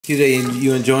QJ,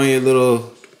 you enjoying your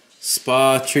little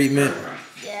spa treatment?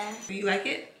 Yeah. You like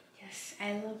it? Yes,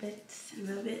 I love it. You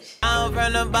love it? Down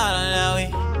from the bottom, now we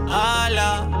all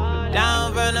up.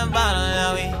 Down from the bottom,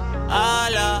 now we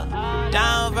all up.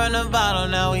 Down from the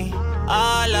bottom, now we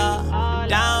all up.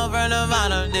 Down from the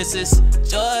bottom, this is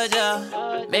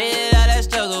Georgia. Made it out that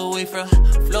struggle, we from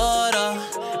Florida.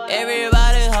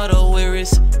 Everybody huddle, where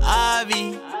is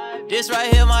Ahvi? This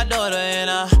right here, my daughter, and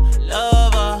I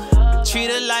love her.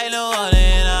 Treat her like no other,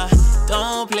 and I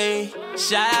don't play.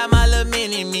 Shout out my little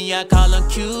mini-me, I call him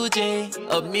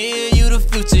QJ. Amir, you the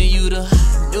future, you the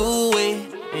new way.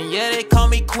 And yeah, they call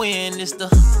me Quinn, it's the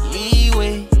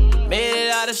leeway. Made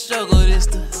it out of struggle, this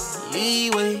the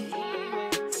leeway.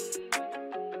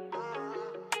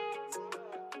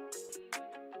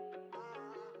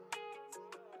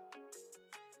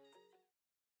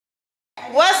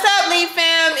 What's up, Lee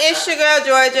fam? It's your girl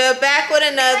Georgia, back with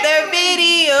another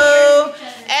video.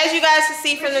 As you guys can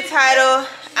see from the title,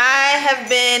 I have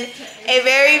been a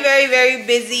very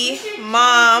busy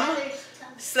mom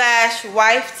slash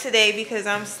wife today because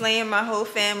I'm slaying my whole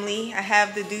family. I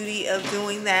have the duty of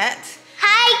doing that.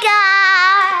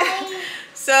 Hi guys.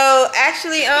 So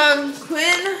actually,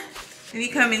 Quinn, let me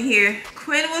come in here.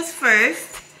 Quinn was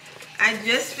first. I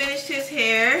just finished his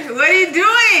hair. What are you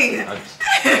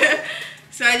doing?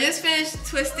 So I just finished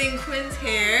twisting Quinn's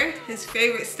hair, his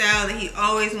favorite style that he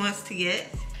always wants to get.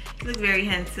 You look very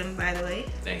handsome, by the way.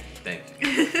 Thank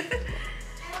you.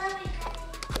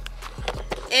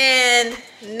 And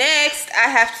next, I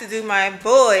have to do my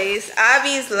boys.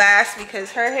 Ahvi's last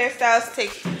because her hairstyles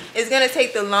is gonna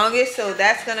take the longest, so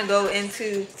that's gonna go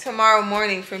into tomorrow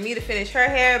morning for me to finish her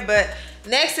hair. But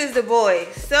next is the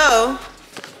boys. So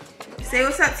say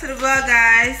what's up to the vlog,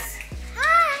 guys.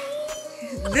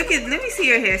 Let me see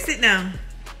your hair. Sit down.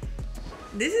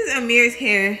 This is Amir's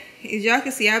hair. As y'all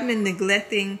can see, I've been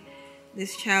neglecting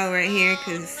this child right here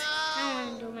because I don't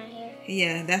want to do my hair.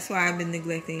 yeah, that's why I've been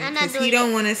neglecting it, I'm not because he doing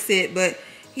don't want to sit. But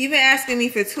he been asking me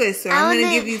for twists, so I'm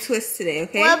gonna give you twists today,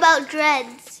 okay? What about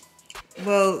dreads?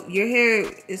 Well, your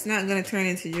hair is not gonna turn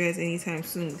into dreads anytime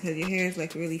soon because your hair is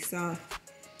like really soft,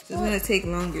 so it's gonna take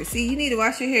longer. See, you need to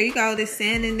wash your hair. You got all this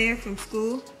sand in there from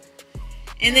school.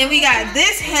 And then we got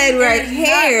this head right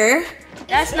here.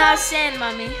 That's not sand,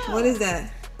 mommy. What is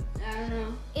that? I don't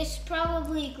know. It's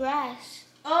probably grass.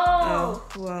 Oh,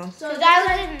 well. So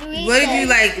that was the What did you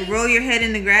like, roll your head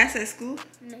in the grass at school?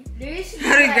 There used to be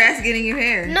How did grass get in your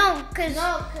hair? No, cause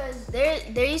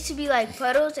there used to be like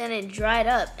puddles and it dried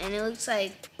up and it looks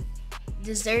like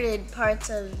deserted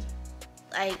parts of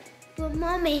like but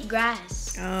mommy,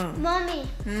 grass. Oh. mommy.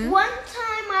 One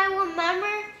time I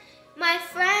remember my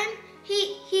friend.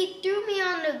 He threw me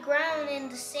on the ground in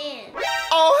the sand.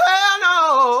 Oh,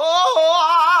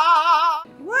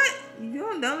 hell no! What?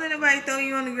 Don't let nobody throw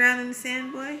you on the ground in the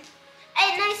sand, boy. And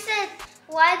I said,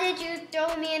 why did you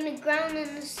throw me in the ground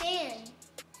in the sand?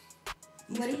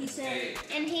 What did he say?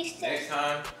 And he said, Next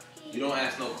time, you don't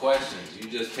ask no questions. You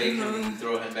just take him and you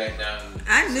throw him back down.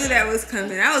 I knew that was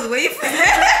coming. I was waiting for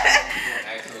that. You don't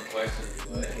ask no questions.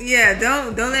 But Yeah,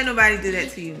 don't let nobody do that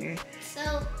to you, man.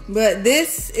 so But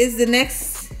this is the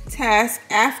next task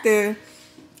after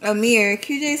Amir.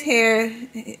 QJ's hair,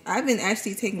 I've been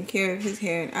actually taking care of his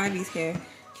hair and Ahvi's hair.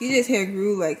 QJ's hair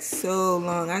grew like so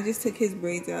long. I just took his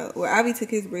braids out. Well, Ahvi took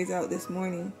his braids out this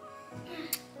morning.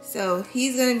 So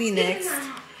he's gonna be next.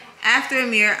 After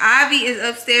Amir, Ahvi is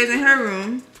upstairs in her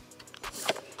room.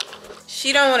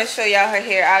 She don't want to show y'all her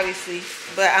hair, obviously,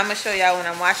 but I'm gonna show y'all when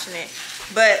I'm washing it.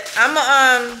 But I'm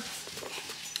gonna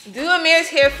do Amir's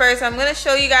hair first. I'm gonna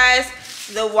show you guys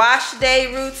the wash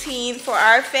day routine for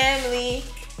our family.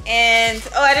 And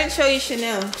oh, I didn't show you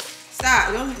Chanel.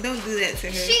 Stop! Don't do that to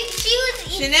her. she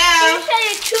was Chanel. She was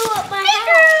trying to chew up my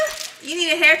hair. You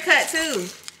need a haircut too.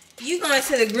 You going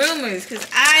to the groomers because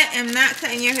I am not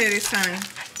cutting your hair this time.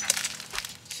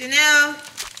 Chanel,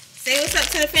 say what's up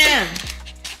to the fam.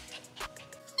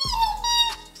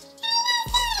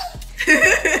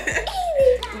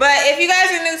 But if you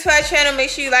guys are new to our channel, make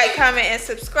sure you like, comment, and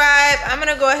subscribe. I'm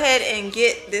gonna go ahead and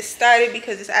get this started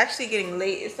because it's actually getting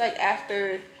late. It's like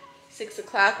after 6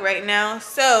 o'clock right now.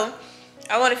 So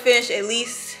I want to finish at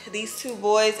least these two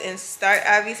boys and start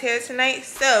Ahvi's hair tonight.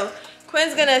 So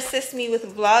Quinn's gonna assist me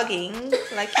with vlogging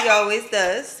like he always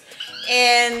does.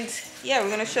 And yeah,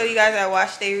 we're gonna show you guys our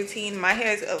wash day routine. My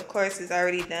hair, of course, is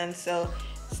already done, so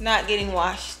it's not getting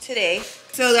washed today.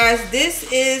 So guys, this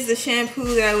is the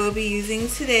shampoo that I will be using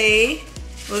today.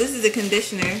 Well, this is the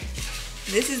conditioner.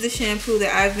 This is the shampoo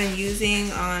that I've been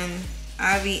using on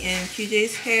Ahvi and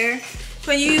QJ's hair.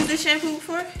 Can you use this shampoo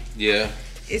before? yeah.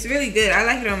 It's really good. I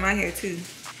like it on my hair too.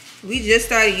 We just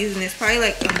started using this probably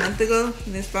like a month ago.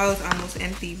 And this bottle is almost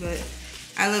empty, but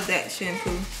I love that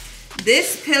shampoo.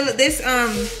 This pillow,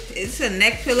 it's a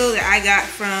neck pillow that I got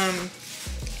from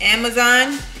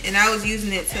Amazon, and I was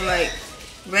using it to like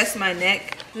rest my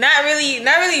neck. Not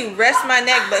really rest my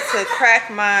neck, but to crack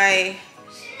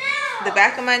the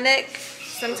back of my neck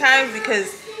sometimes,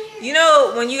 because you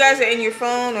know when you guys are in your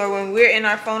phone, or when we're in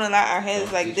our phone a lot, our head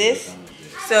is like this.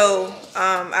 So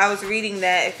I was reading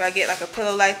that if I get like a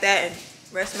pillow like that and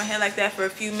rest my head like that for a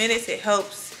few minutes, it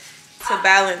helps to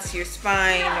balance your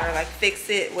spine or like fix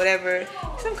it, whatever,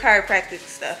 some chiropractic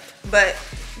stuff. But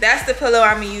that's the pillow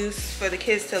I'm gonna use for the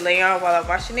kids to lay on while I'm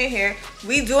washing their hair.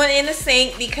 We do it in the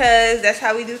sink because that's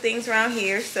how we do things around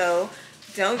here, so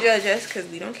don't judge us because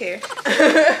we don't care.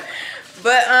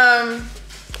 But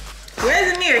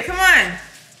where's Amir? Come on.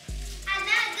 I'm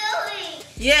not going.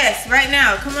 Yes, right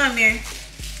now. Come on, Amir.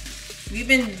 We've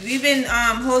been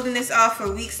holding this off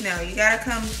for weeks now. You gotta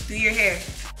come do your hair.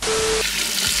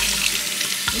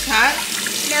 It's hot?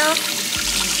 No.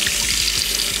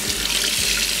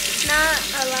 Not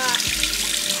a lot.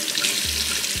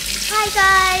 Hi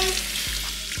guys.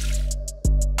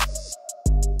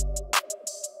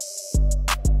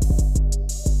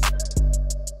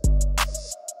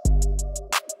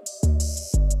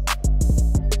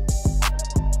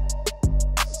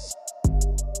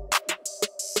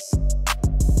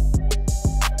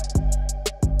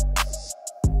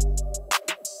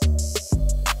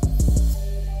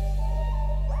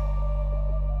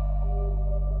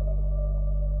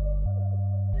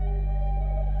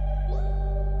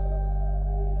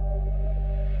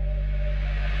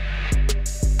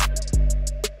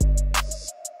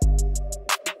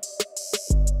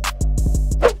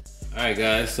 Alright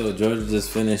guys, so Georgia just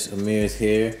finished Amir's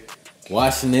hair,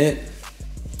 washing it.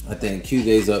 I think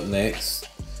QJ's up next.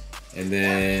 And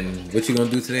then, what you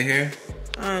gonna do to their hair?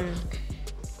 I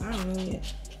don't know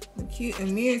yet. The cute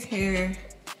Amir's hair,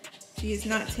 she is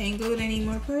not tangled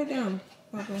anymore. Put her down,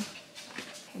 Papa.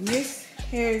 Amir's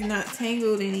hair is not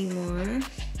tangled anymore.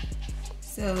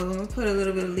 So I'm gonna put a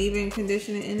little bit of leave-in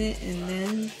conditioner in it and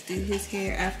then do his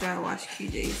hair after I wash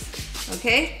QJ's.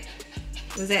 Okay?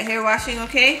 Was that hair washing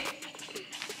okay?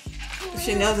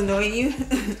 Chanel's annoying you?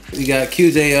 We got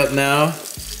QJ up now.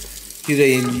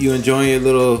 QJ, you enjoying your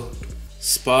little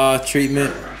spa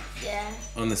treatment? Yeah.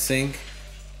 On the sink?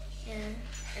 Yeah.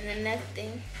 And the neck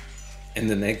thing. And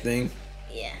the neck thing?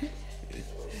 Yeah.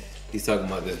 He's talking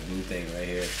about this blue thing right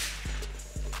here.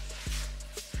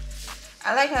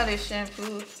 I like how this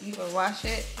shampoo, you can wash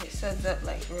it, it suds up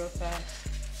like real fast.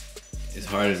 It's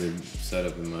harder to set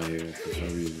up in my hair for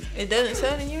some reason. It doesn't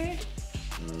sud in your hair?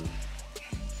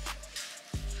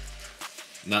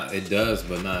 Not, it does,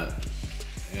 but not.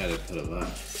 I gotta put a lot.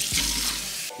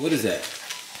 What is that?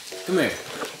 Come here.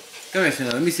 Come here,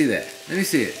 Chanel. Let me see that. Let me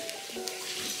see it.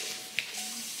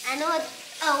 I know what.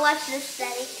 Oh, watch this,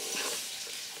 Daddy.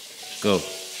 Go.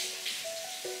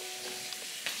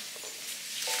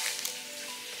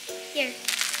 Here.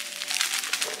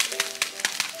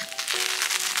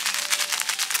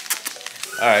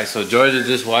 Alright, so Georgia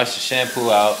just washed the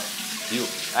shampoo out.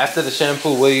 After the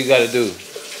shampoo, what do you gotta do?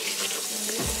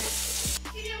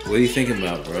 What are you thinking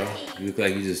about, bro? You look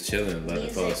like you just chilling, about to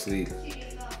fall asleep.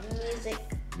 Music.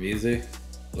 Music?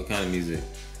 What kind of music?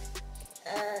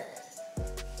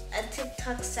 A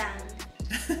TikTok sound.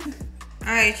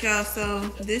 Alright, y'all, so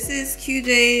this is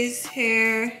QJ's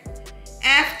hair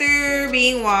after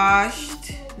being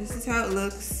washed. This is how it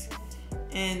looks.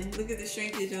 And look at the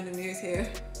shrinkage on Amir's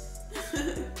hair.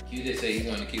 QJ said he's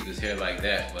gonna keep his hair like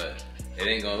that, but it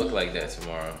ain't gonna look like that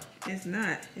tomorrow. It's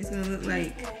not. It's gonna look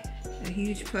like a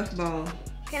huge puff ball.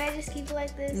 Can I just keep it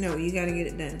like this? No, you gotta get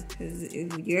it done. Because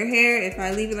your hair, if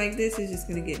I leave it like this, it's just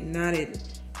gonna get knotted,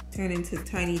 turn into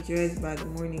tiny dreads by the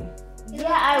morning.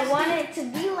 Yeah, I want it to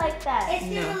be like that. It's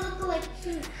gonna look like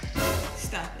pink.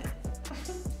 Stop it.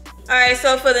 Alright,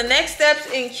 so for the next steps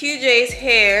in QJ's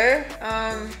hair,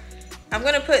 I'm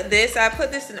gonna put this. I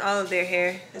put this in all of their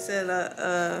hair. It's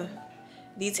a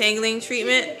detangling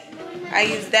treatment. I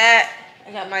use that.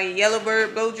 I got my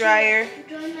Yellowbird blow dryer.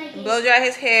 Blow dry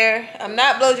his hair. I'm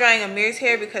not blow drying Amir's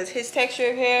hair because his texture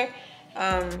of hair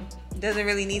doesn't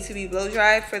really need to be blow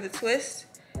dried for the twist.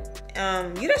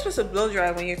 You're not supposed to blow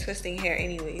dry when you're twisting hair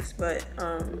anyways, but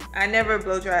I never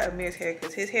blow dry Amir's hair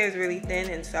because his hair is really thin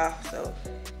and soft, so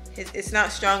it's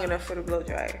not strong enough for the blow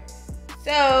dryer.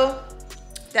 So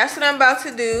that's what I'm about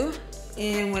to do,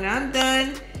 and when I'm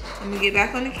done, I'm gonna get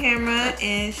back on the camera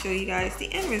and show you guys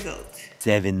the end result.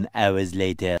 7 hours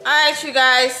later. Alright, you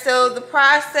guys, so the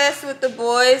process with the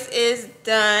boys is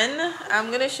done. I'm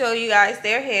gonna show you guys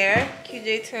their hair.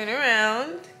 QJ, turn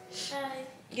around.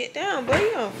 Get down, boy.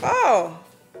 You gonna fall.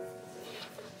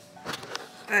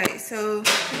 Alright, so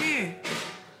come here.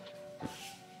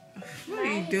 What are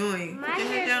you doing? My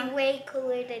hair is way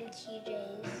cooler than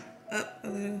QJ's. Up a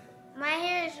little. My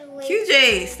hair is way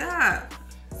QJ, stop.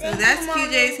 So Thank that's you, Mom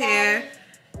QJ's and hair.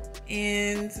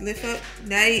 And lift up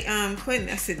Daddy, Quinn,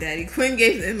 I said Daddy. Quinn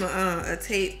gave him a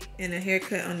tape and a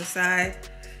haircut on the side.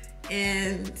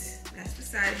 And that's the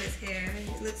side of his hair.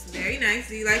 It looks very nice.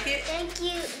 Do you like it? Thank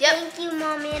you. Yep. Thank you,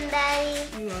 Mommy and Daddy.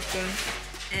 You're welcome.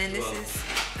 And this is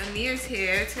Amir's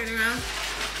hair. Turn around.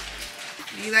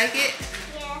 Do you like it?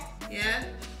 Yeah. Yeah?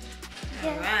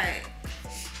 All right.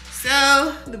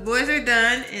 So the boys are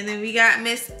done, and then we got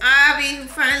Miss Ahvi who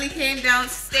finally came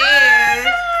downstairs.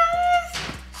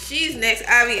 She's next.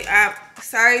 Ahvi, I'm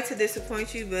sorry to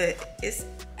disappoint you, but it's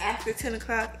after 10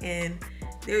 o'clock, and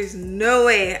there's no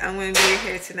way I'm gonna do your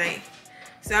hair tonight.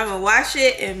 So I'm gonna wash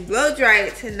it and blow dry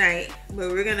it tonight, but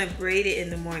we're gonna braid it in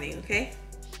the morning, okay?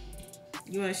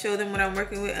 You wanna show them what I'm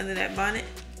working with under that bonnet?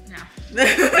 No.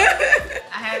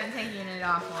 I haven't taken it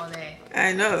off all day.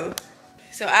 I know.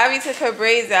 So Ahvi took her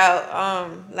braids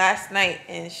out last night,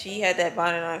 and she had that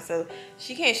bonnet on, so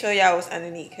she can't show y'all what's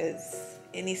underneath because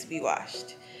it needs to be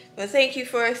washed. But thank you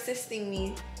for assisting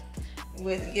me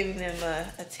with giving them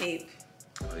a tape.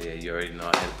 Oh yeah, you already know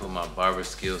I had to put my barber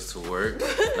skills to work.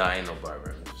 Nah, I ain't no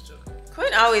barber, I'm just joking.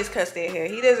 Quinn always cuts their hair.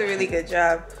 He does a really good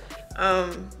job.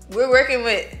 We're working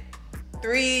with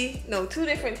two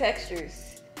different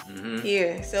textures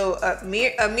here. So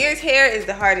Amir's hair is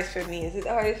the hardest for me. Is it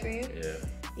the hardest for you? Yeah.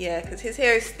 Yeah, because his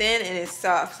hair is thin and it's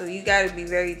soft. So you got to be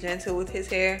very gentle with his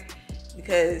hair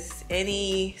because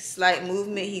any slight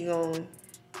movement he gonna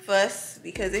fuss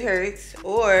because it hurts,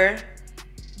 or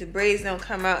the braids don't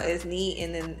come out as neat.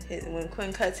 And then when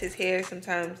Quinn cuts his hair,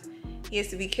 sometimes he has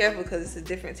to be careful because it's a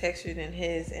different texture than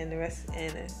his and the rest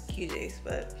and QJ's.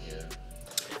 But Yeah.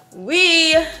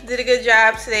 we did a good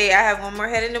job today. I have one more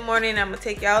head in the morning. I'm gonna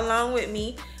take y'all along with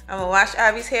me. I'm gonna wash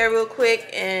Ahvi's hair real quick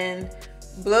and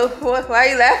blow. Why are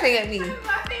you laughing at me? I'm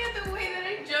laughing at the way that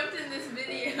I jumped in this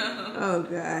video. Oh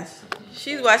gosh.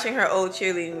 She's watching her old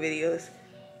cheerleading videos.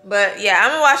 But yeah,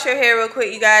 I'm gonna wash her hair real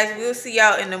quick, you guys. We'll see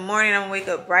y'all in the morning. I'm gonna wake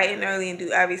up bright and early and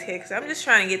do Ahvi's hair because I'm just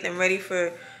trying to get them ready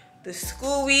for the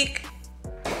school week.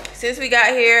 Since we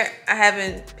got here, I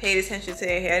haven't paid attention to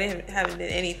their hair. I haven't done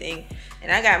anything.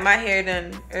 And I got my hair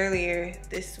done earlier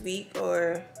this week,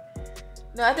 or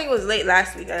no, I think it was late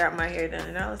last week I got my hair done.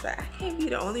 And I was like, I can't be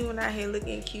the only one out here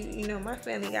looking cute. You know, my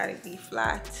family gotta be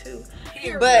fly too.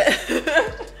 But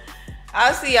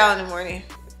I'll see y'all in the morning.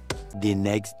 The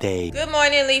next day. Good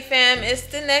morning, Lee fam. It's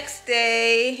the next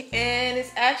day, and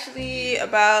it's actually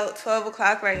about 12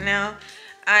 o'clock right now.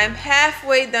 I'm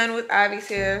halfway done with Ahvi's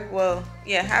hair. Well,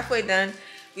 yeah, halfway done.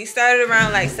 We started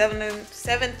around like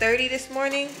 7:30 this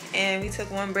morning, and we took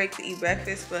one break to eat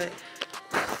breakfast, but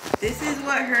this is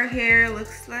what her hair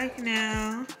looks like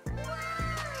now.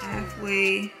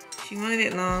 Halfway. She wanted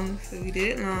it long, so we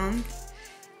did it long.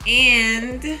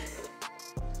 And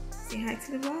say hi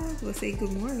to the vlog. We'll say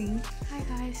good morning. Hi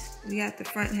guys. We got the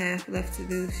front half left to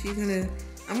do.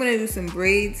 I'm gonna do some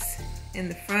braids in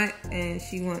the front, and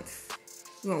she wants,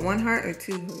 you want one heart or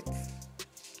two hearts?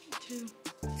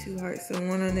 Two hearts, so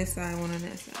one on this side, one on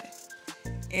that side.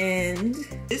 And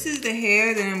this is the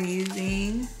hair that I'm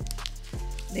using.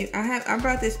 I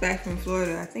brought this back from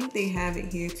Florida. I think they have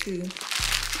it here too.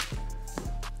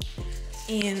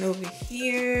 And over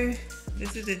here,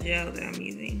 this is the gel that I'm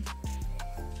using.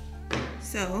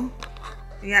 So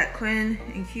we got Quinn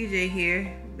and QJ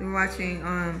here. They're watching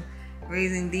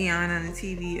Raising Dion on the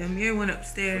TV. Amir went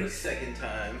upstairs. For the second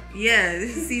time. Yeah,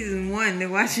 this is season 1. They're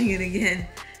watching it again.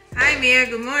 Hi Amir,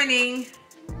 good morning.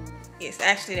 It's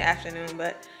actually the afternoon,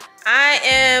 but I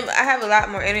have a lot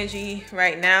more energy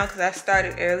right now because I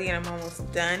started early and I'm almost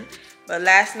done. But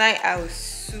last night I was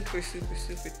super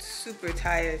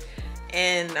tired,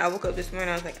 and I woke up this morning,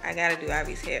 I was like, I gotta do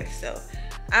Ahvi's hair. So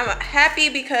I'm happy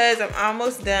because I'm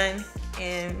almost done,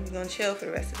 and we're gonna chill for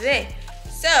the rest of the day.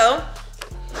 So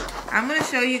I'm gonna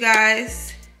show you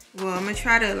guys, well, I'm gonna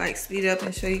try to like speed up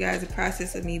and show you guys the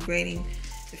process of me braiding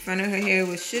the front of her hair,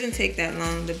 which shouldn't take that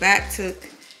long. The back took,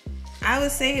 I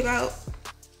would say, about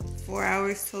 4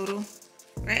 hours total.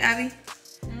 Right, Ahvi?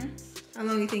 How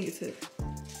long do you think it took?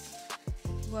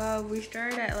 Well, we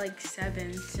started at like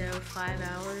 7, so 5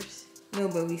 hours. No,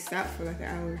 but we stopped for like an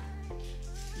hour.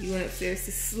 You went upstairs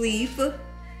to sleep,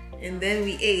 and then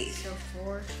we ate. So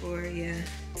 4. 4, yeah.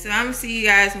 So I'm gonna see you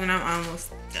guys when I'm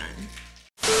almost done.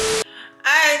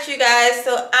 Alright, you guys,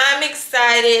 so I'm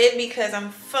excited because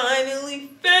I'm finally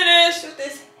finished with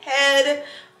this head.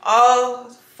 All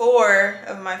 4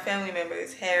 of my family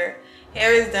members' hair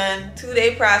Hair is done.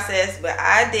 2-day process, but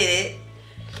I did it.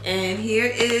 And here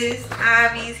is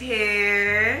Ahvi's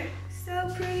hair.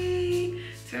 So pretty.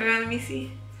 Turn around, let me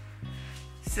see.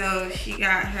 So she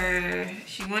got her,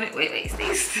 she wanted, wait,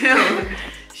 stay still.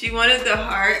 She wanted the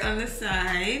heart on the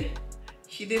side.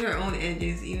 She did her own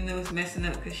edges, even though it's messing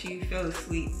up because she fell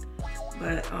asleep.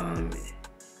 But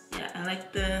yeah, I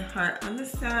like the heart on the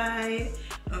side,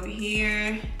 over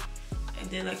here. I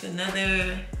did like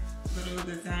another little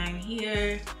design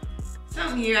here.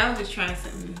 Something here, I was just trying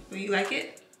something. But you like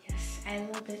it? Yes, I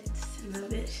love it. A little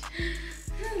bit.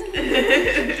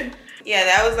 Yeah,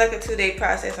 that was like a 2-day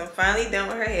process. I'm finally done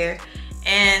with her hair.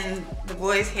 And the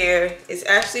boy's hair is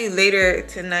actually later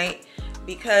tonight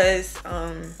because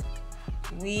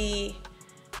we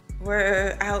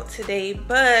were out today,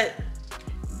 but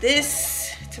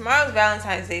tomorrow's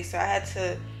Valentine's Day, so I had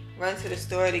to run to the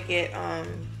store to get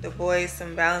the boys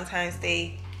some Valentine's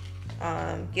Day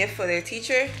gift for their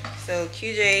teacher. So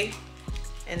QJ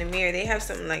and Amir, they have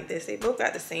something like this. They both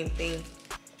got the same thing,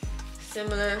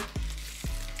 similar.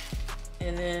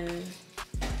 And then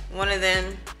one of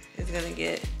them is gonna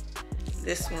get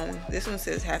this one. This one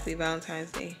says Happy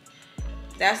Valentine's Day.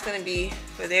 That's gonna be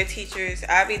for their teachers.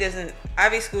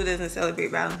 Ahvi school doesn't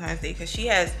celebrate Valentine's Day because she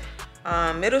has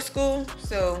middle school,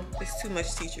 so it's too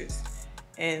much teachers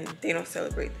and they don't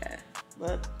celebrate that.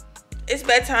 But it's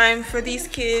bedtime for these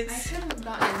kids. I should have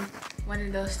gotten one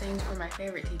of those things for my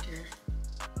favorite teacher.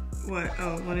 What?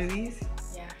 Oh, one of these?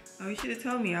 Yeah. Oh, you should have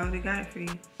told me. I would have got it for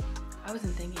you. I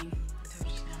wasn't thinking. I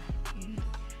told you now. Yeah.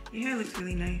 Your hair looks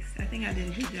really nice. I think I did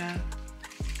a good job.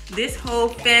 This whole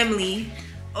family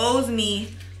owes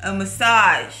me a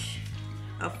massage.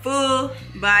 A full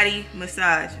body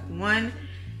massage. 1,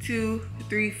 2,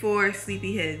 3, 4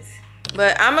 sleepy heads.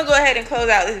 But I'm gonna go ahead and close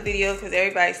out this video because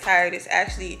everybody's tired. It's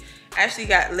actually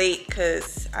got late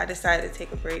because I decided to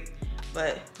take a break.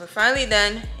 But we're finally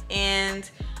done, and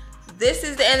this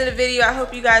is the end of the video. I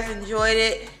hope you guys enjoyed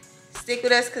it. Stick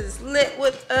with us because it's lit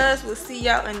with us. We'll see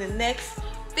y'all in the next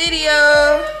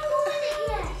video.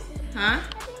 Huh?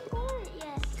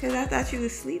 Because I thought you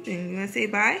was sleeping. You want to say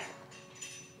bye?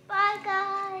 Bye,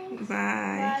 guys. Bye.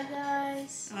 Bye,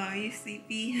 guys. Oh, you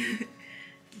sleepy?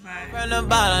 Bye. From the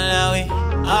bottom, now we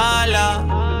all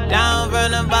up. Down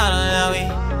from the bottom, now we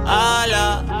all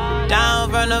up. Down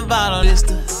from the bottom, it's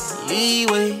the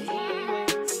leeway.